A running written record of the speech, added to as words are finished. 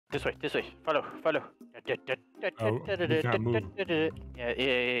This way. Follow. Oh, we can't move.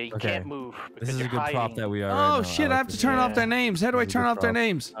 Yeah, you can't move. This is a you're good prop hiding. that we are. Oh right now. shit! I have to turn off their names. How do I turn off their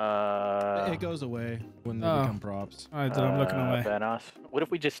names? It goes away when they become props. All right, then I'm looking away. Badass. What if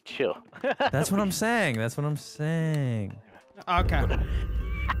we just chill? That's what I'm saying. That's what I'm saying. Okay.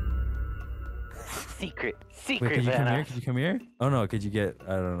 Secret. Wait, could you come here? Could you come here? Oh no, could you get?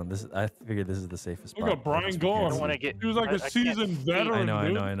 I don't know. This. I figured this is the safest spot. Look at Brian going. He was like a seasoned veteran.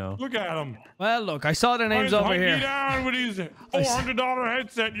 I know. Look at him. Well, look, I saw their names over here. Down with his $400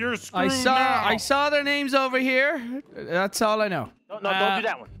 headset. You're screwed I saw their names over here. That's all I know. No, don't do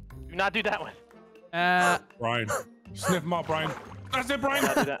that one. Do not do that one. Brian, sniff them up, Brian. That's it, Brian.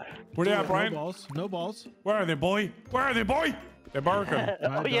 Where they at, Brian? No balls. Where are they, boy? They're barking.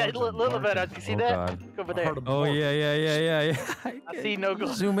 Oh yeah, a little bit. You see that? God. Over there. Oh yeah. I see Nogla.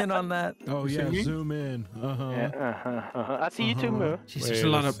 Zoom in on that. Oh yeah, zoom in. I see you too, Moo. Jeez,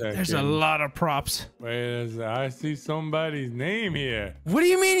 there's a lot of props. Wait a second. I see somebody's name here. What do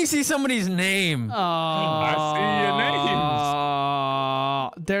you mean you see somebody's name? I see your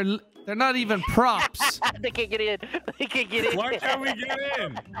names. They're not even props. They can't get in. Why can't we get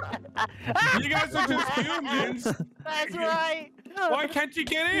in? You guys are just humans. That's right. Why can't you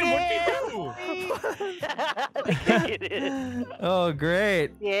get in? What'd you do? They can't get in. Oh,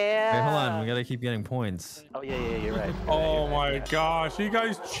 great. Yeah. Wait, hold on. We gotta keep getting points. Oh yeah, you're right. Oh my gosh, you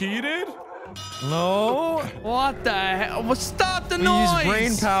guys cheated? No. What the hell? Well, stop the We noise. use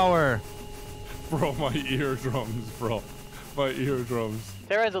brain power. Bro, my eardrums, bro. My eardrums.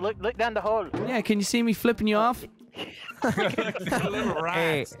 Terroriser, look down the hole. Yeah, can you see me flipping you off? Little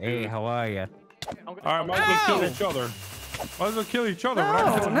rats. Hey, how are you? Alright, might as well kill each other. Might as well kill each other. We're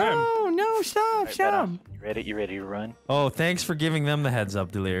not killing them. No, stop. You ready to run? Oh, thanks for giving them the heads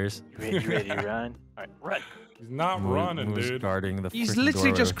up, Delirious. You ready to run? All right, run. He's not running, Moo's dude. Guarding the He's freaking literally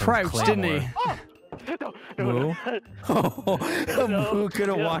door just with his crouched, didn't he? claymore. No. Moo? Oh, Moo could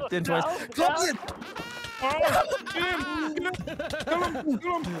have walked into us. Oh, get him!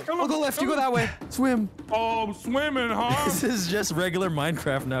 I'll go left, you go that way. Swim. Oh, I'm swimming, huh? This is just regular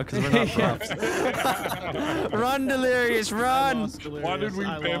Minecraft now because we're not props. Run, Delirious, run! Why did we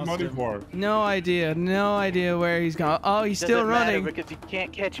pay money for it? No idea where he's gone. Oh, he's still running. Because you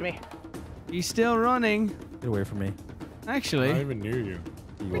can't catch me. He's still running. Get away from me. Actually. I'm not even near you.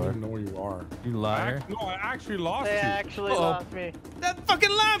 You I don't are. even know where you are. You liar. I actually lost They you. actually lost me. That fucking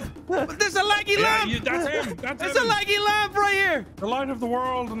lamp! There's a laggy lamp! That's him. That's There's a him. laggy lamp right here! The light of the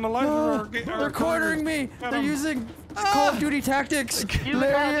world and the light of our... They're cornering me. Get They're 'em. using Call of Duty tactics.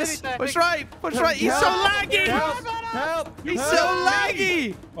 Delirious. What's right? He's so laggy! Help! He's so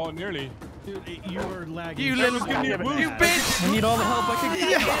laggy! Oh, nearly. Dude, you were lagging. You little me a boost. you bitch! I need all the help I can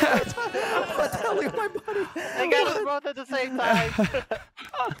get. What the hell is my body? They got us both at the same time.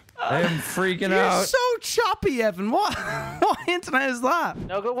 I am freaking You're out. so choppy, Evan. What internet is that?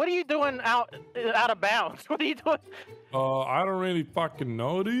 Nogla, what are you doing out of bounds? What are you doing? I don't really fucking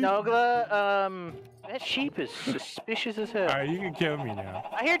know, dude. Nogla, that sheep is suspicious as hell. Alright, you can kill me now.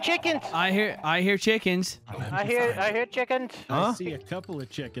 I hear chickens. I hear chickens. I hear chickens. I see a couple of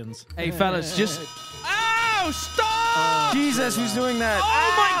chickens. Hey fellas, just ow! Stop! Jesus, who's doing that?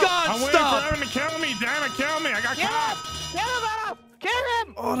 Oh my God! I'm waiting Stop! for him to kill me. Damn it, kill me. I got Kill caught. him! Kill him, Adam! Kill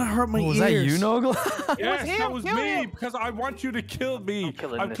him! Oh, that hurt my ears. Was that you, Nogla? Yes, him. that was Kill me him. because I want you to kill me. I'm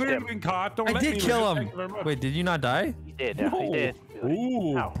killing I've this clearly devil. been caught. Don't I let did me kill live. Thank him. you very much. Wait, did you not die? He did. No. He did.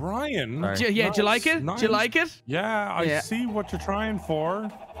 Ooh, Ow. Brian. Sorry. Did you like it? Nice. Did you like it? Yeah, I Yeah. see what you're trying for.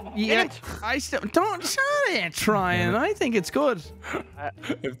 Yeah. I still don't. I ain't trying. I think it's good.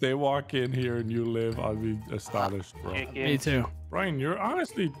 If they walk in here and you live, I'll be astonished, bro. Me too. Brian, you're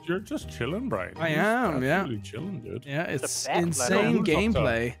just chilling, Brian. I You're am, yeah. absolutely chilling, dude. Yeah, it's bat insane Who's up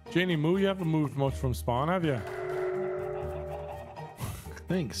gameplay. top? Jenny Moo, you haven't moved much from spawn, have you?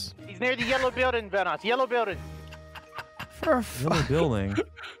 Thanks. He's near the yellow building, Venos. Yellow building. For a What a building.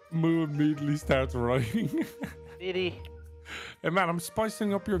 Moo immediately starts running. Did he? Hey man, I'm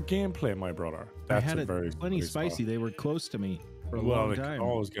spicing up your gameplay, my brother. That's I had a it very plenty very small- spicy. They were close to me for a Well, long it can time.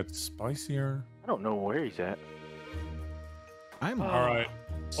 always get spicier. I don't know where he's at. I'm All right.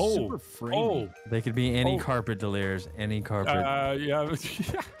 super free. Oh, They could be any Oh. carpet, Delirious. Any carpet. yeah.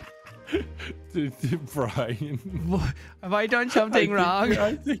 Brian. What? Have I done something wrong?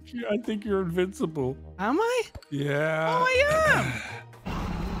 I think you're invincible. Am I? Yeah. Oh, I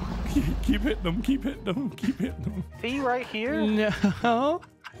am. Keep hitting them. Keep hitting them. Keep hitting them. Is he right here? No.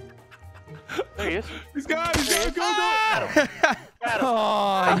 There he is. He's got it. Go, go, go. Ah!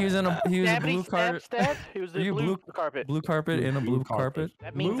 Oh, he was in a Stab, blue carpet. stab. He was in You blue blue- carpet. Blue carpet in a blue carpet.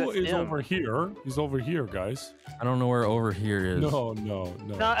 That means Blue that's is him. over here. He's over here, guys. I don't know where over here is. No. No,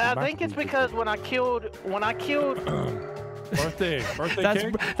 I think it's because when I killed birthday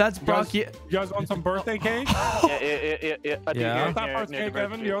cake. That's You Brock. guys, you guys want some birthday cake? yeah. I do Yeah. What's that near birthday the cake,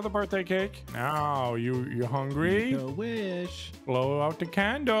 Evan? You're the birthday cake. Now, you hungry? No wish. Blow out the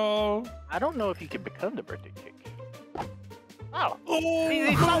candle. I don't know if you can become the birthday cake. Oh. Oh,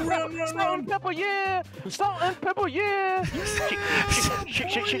 Easy, salt and pepper, yeah! Salt and pepper, yeah!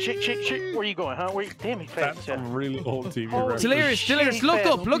 Shit. Where you going, huh? Damn, he's fast. That's a really old TV Oh, reference. Delirious, look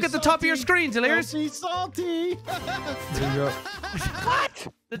up. Look at the top of your screen, Delirious. Don't be salty. What?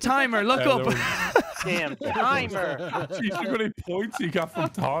 The timer, look Yeah, up. Damn, timer. Jeez, look how many points he got from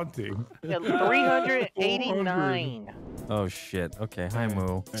taunting. Yeah, 389. Oh shit. Okay. Hi,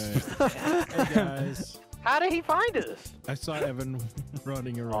 Moo. Hey guys, How did he find us? I saw Evan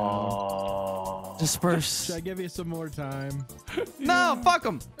running around. Oh. Disperse. Should I give you some more time? No, fuck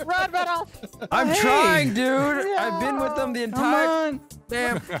him. Run, Rudolph! I'm trying, dude. I've been with them the Come entire on.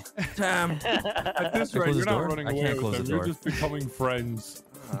 damn time. At this Can I rate, close you're the not door? running I away can't with close them. the You're door. just becoming friends.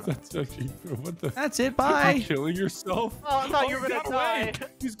 That's actually what the. That's it. You're Bye. killing yourself. Oh, I thought you were he gonna got away. die.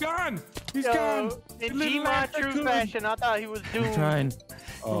 He's gone. He's Yo, gone. in Little Gmod after true good. fashion, I thought he was I'm doomed. trying.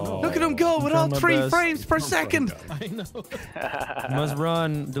 Oh. Look at him go with trying all my 3 best. frames per second. I know. Must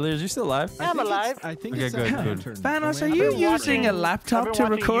run. Delirious, you still alive? I'm alive. I think Okay, it's good, our good. turn. Vanos, are Wait, you I've been using a watching- laptop I've to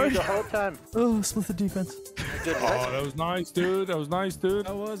been watching you record? the whole time. Oh, split the defense. Good. Oh, that was nice, dude. That was nice, dude.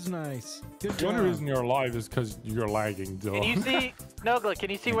 That was nice. Good The only job. reason you're alive is because you're lagging, Can Dylan. you see, Nogla?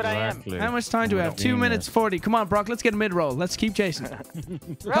 Can you see what I am? Exactly. How much time do we have? 2 minutes 40. Come on, Brock. Let's get a mid-roll. Let's keep chasing.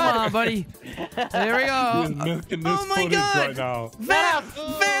 Come on, buddy. There we go. He's milking this Oh my footage God. right now.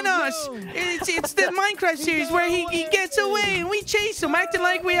 Vanos! It's the Minecraft series where he gets away and we chase him, acting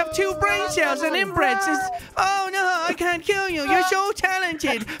like we have 2 brain cells and inbreds. Oh no, I can't kill you. You're so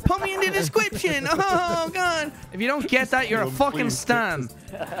talented. Put me in the description. Oh God. If you don't get that, you're a fucking stan.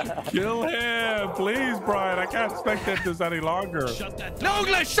 Kill him, please, Brian. I can't spectate this any longer.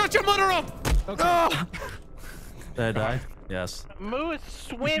 Nogla, shut your mother up! Oh. Did I die? Yes. Moo is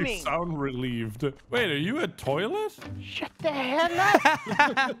You swimming. sound relieved. Wait, are you a toilet? Shut the hell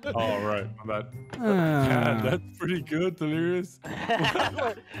up. Oh, right. My bad. Yeah, that's pretty good, Delirious.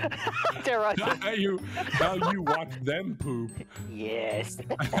 Terroriser. Now you watch them poop. Yes.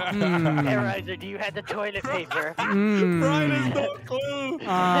 Terroriser, do you have the toilet paper? Brian has no clue.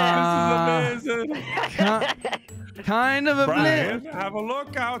 This is amazing. Kind of a Brian, blip. have a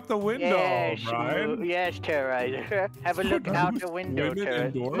look out the window, Yes, Brian. Moo. Yes, Terroriser. Have a look out the window, Swimming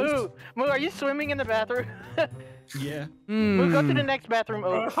Terroriser. indoors? Moo, are you swimming in the bathroom? Yeah. Moo, go to the next bathroom.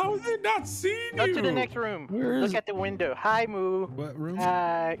 Oh, How has it not seen go you? to the next room. Where is Look at the window. Hi, Moo. What room?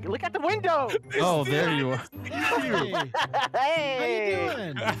 Look at the window. Oh, there you are. Hey,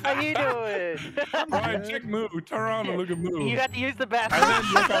 Hey. how you doing? How you doing? Brian, check Moo. Turn around and look at Moo. You got to use the And bathroom.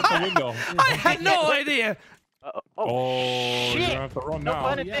 then look out the window. I had no idea. Oh, you're shit. gonna have to run No now.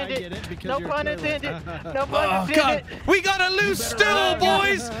 pun Yeah, I intended. get it, because No you're pun a toilet. intended. No pun Oh intended. God, we got a loose stool,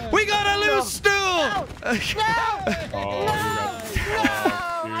 boys. We got a loose stool. Oh, you got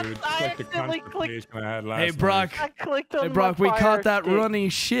dude. It's I like the accidentally clicked. constipation I had last Hey, Brock. I clicked on Hey, Brock, my we caught that fire running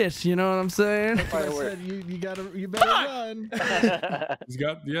shit. You know what I'm saying? I said you better run. night. He's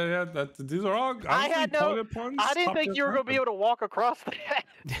got, yeah, these are all, I honestly, had no- toilet puns. I didn't top think tier you were gonna be able to walk across that.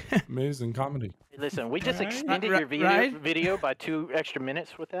 Amazing comedy. Listen, we just extended Right, your video, right? video by 2 extra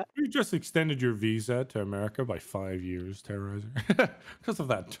minutes with that. You just extended your visa to America by 5 years, Terroriser. Because of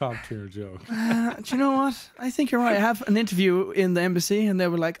that top tier joke. Do you know what? I think you're right. I have an interview in the embassy, and they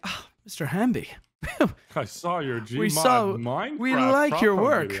were like, oh, Mr. Hamby, I saw your Gmod we saw, Minecraft we like your proper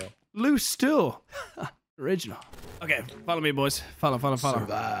work. video. Loose stool. Original. Okay, follow me, boys. Follow.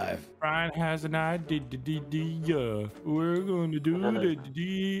 Survive. Brian has an idea. We're going to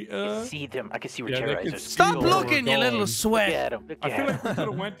do I see them. I can see where Yeah, they Terroriser could is. see Stop where we're looking, you little going. Look sweat. at him. Look I at feel him. like we could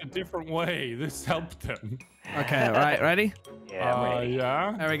have went a different way. This helped him. Okay, right, ready? Yeah, I'm ready.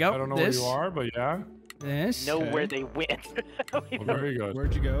 Yeah. There we go. I don't know This. where you are, but yeah. This. Know Okay. where they went. We Well, know- very good.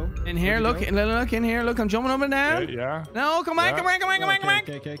 Where'd you go? In here, look in here, look. I'm jumping up and down. Okay, yeah. No, come on, Yeah. come on.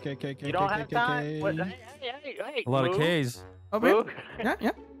 Okay. You don't have time. What? Hey, A lot of move, K's. Up here. move.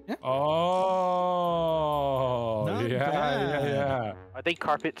 Yeah. Oh. Not yeah. bad. Are they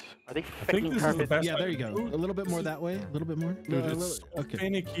carpets? Are they think freaking this is the carpets? best. Yeah, there you go. A little bit more that way. A little bit more. Dude, No, a it's little- so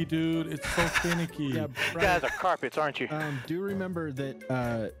finicky, dude. It's so finicky. Yeah, You Brian, guys are carpets, aren't you? do remember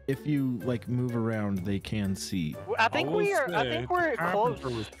that if you like move around, they can see. I think will we are. I say, think we're close. Carpenter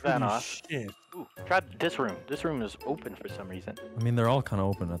was Then, pretty shit. Ooh, try this room. This room is open for some reason. I mean, they're all kind of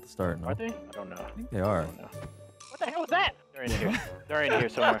open at the start. No? Are they? I don't know. I think they are. I don't know. What the hell was that? They're in here. They're in here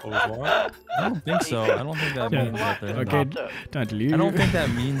somewhere. Oh, what? I don't think so. I don't think that Yeah. means that they're Okay. not. Don't I don't think that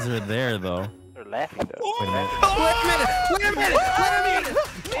means they're there though. They're laughing though. Wait a minute. Wait a minute. Wait a minute. Wait a minute.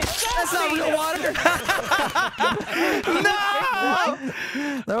 That's not real water. No!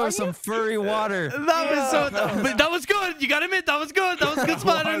 That was some furry water. That was so. That was good. You gotta admit, that was good. That was a good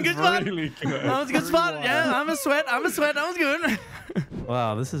spot. That Good was spot. really good. That was a good spot. Yeah, I'm a sweat. I'm a sweat. That was good.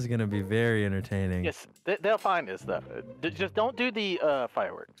 Wow, this is gonna be very entertaining. Yes, they'll find us though. Just don't do the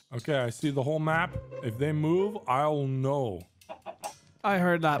fireworks. Okay, I see the whole map. If they move, I'll know. I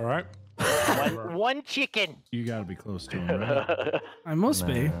heard that. All right. One chicken. You gotta be close to them, right? I must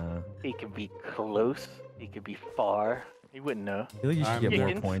be. Nah. He could be close. He could be far. He wouldn't know. I feel like you should I'm get more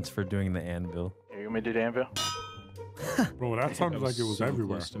chickens. points for doing the anvil. Here, you want me to do the anvil? Bro, that sounds like it was so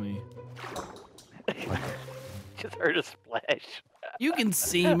everywhere. close to me. Just heard a splash. You can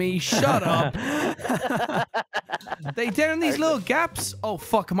see me. Shut up. They down these little gaps. Oh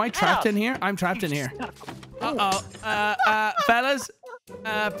fuck! Am I trapped in here? I'm trapped in here. Fellas,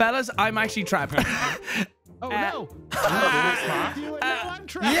 fellas, I'm actually trapped. Oh no! I'm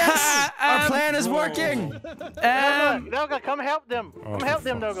trapped. Yes! Our plan is working! Nogla, come help them. Oh, Come help for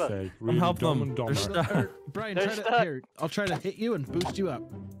them, fuck's Nogla. sake. Come Really help dumb them. and They're dumber. stuck. Brian, They're try stuck. to here. I'll try to hit you and boost you up.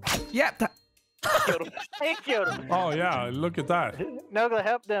 Yep. Killed him. He killed him. Oh yeah, look at that. Nogla,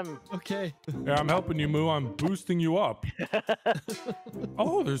 help them. Okay. Yeah, I'm helping you, Moo. I'm boosting you up.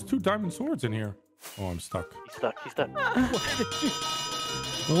 Oh, there's 2 diamond swords in here. Oh, I'm stuck. He's stuck. He's stuck.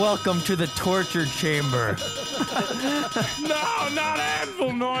 Welcome to the torture chamber. No, not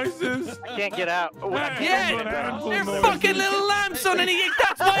anvil noises. I can't get out. Oh, I Hey, can't but get out. anvil They're noises. fucking little lamps underneath.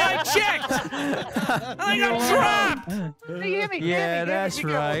 That's why I checked. I got trapped. Hey, hear me, hear me, Yeah, hear me, that's be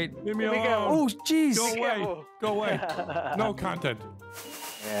careful. right. Leave me Here we go. alone. Oh, jeez. Go away. careful. Go away. No content.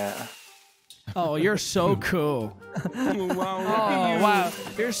 Yeah. Oh, you're so cool. Oh, wow. Oh wow,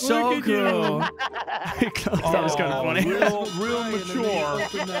 you're so Look at you. cool. That was kind of funny. Real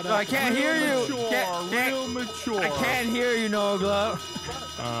mature. I can't hear you. Real mature. I can't hear you, Nogla.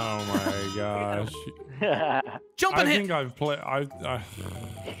 Oh my gosh. Jump I and hit. think I've played.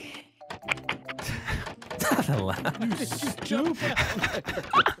 Stupid.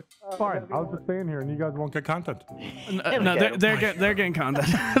 Fine. I'll just stay in here and you guys won't get content. No, they're getting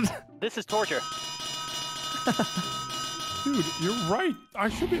content. This is torture. Dude, you're right. I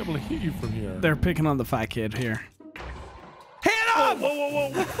should be able to hit you from here. They're picking on the fat kid here. Hit him! Whoa, whoa,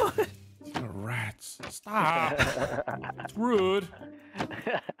 whoa. Rats. Stop. It's rude.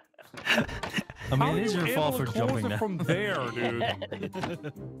 I How mean, it is are your you fault able for to close jumping it now. from there, dude?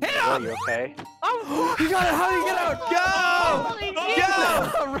 Are you okay? You got it. How do you get out? Go!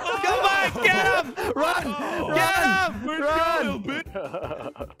 Come back! Get him! Run! Get him! Run!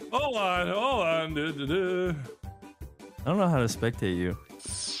 Hold on. I don't know how to spectate you.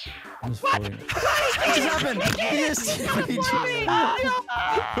 I'm just floating. What just happened? He just Why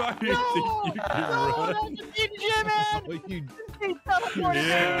do you think you can run?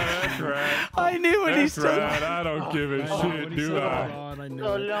 Yeah, that's right. I knew when he That's stood. right. I don't give a shit, do I? I knew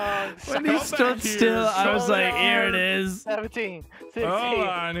So it. long. When he stood still, I was So like, "Here it long. is." 17, 16, Hold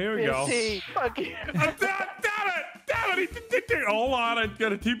on, here we go. 15. Fuck you. Damn it! Damn it! Hold on, I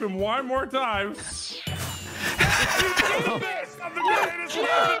gotta keep him one more time. I'm the greatest!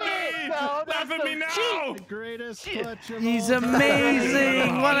 Laugh at me! No, Laugh at me now! The greatest clutch of He's all time.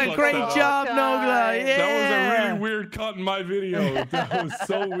 amazing. What a great job, Nogla. Yeah. That was a really weird cut in my video. That was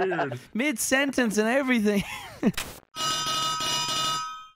so weird. Mid-sentence and everything.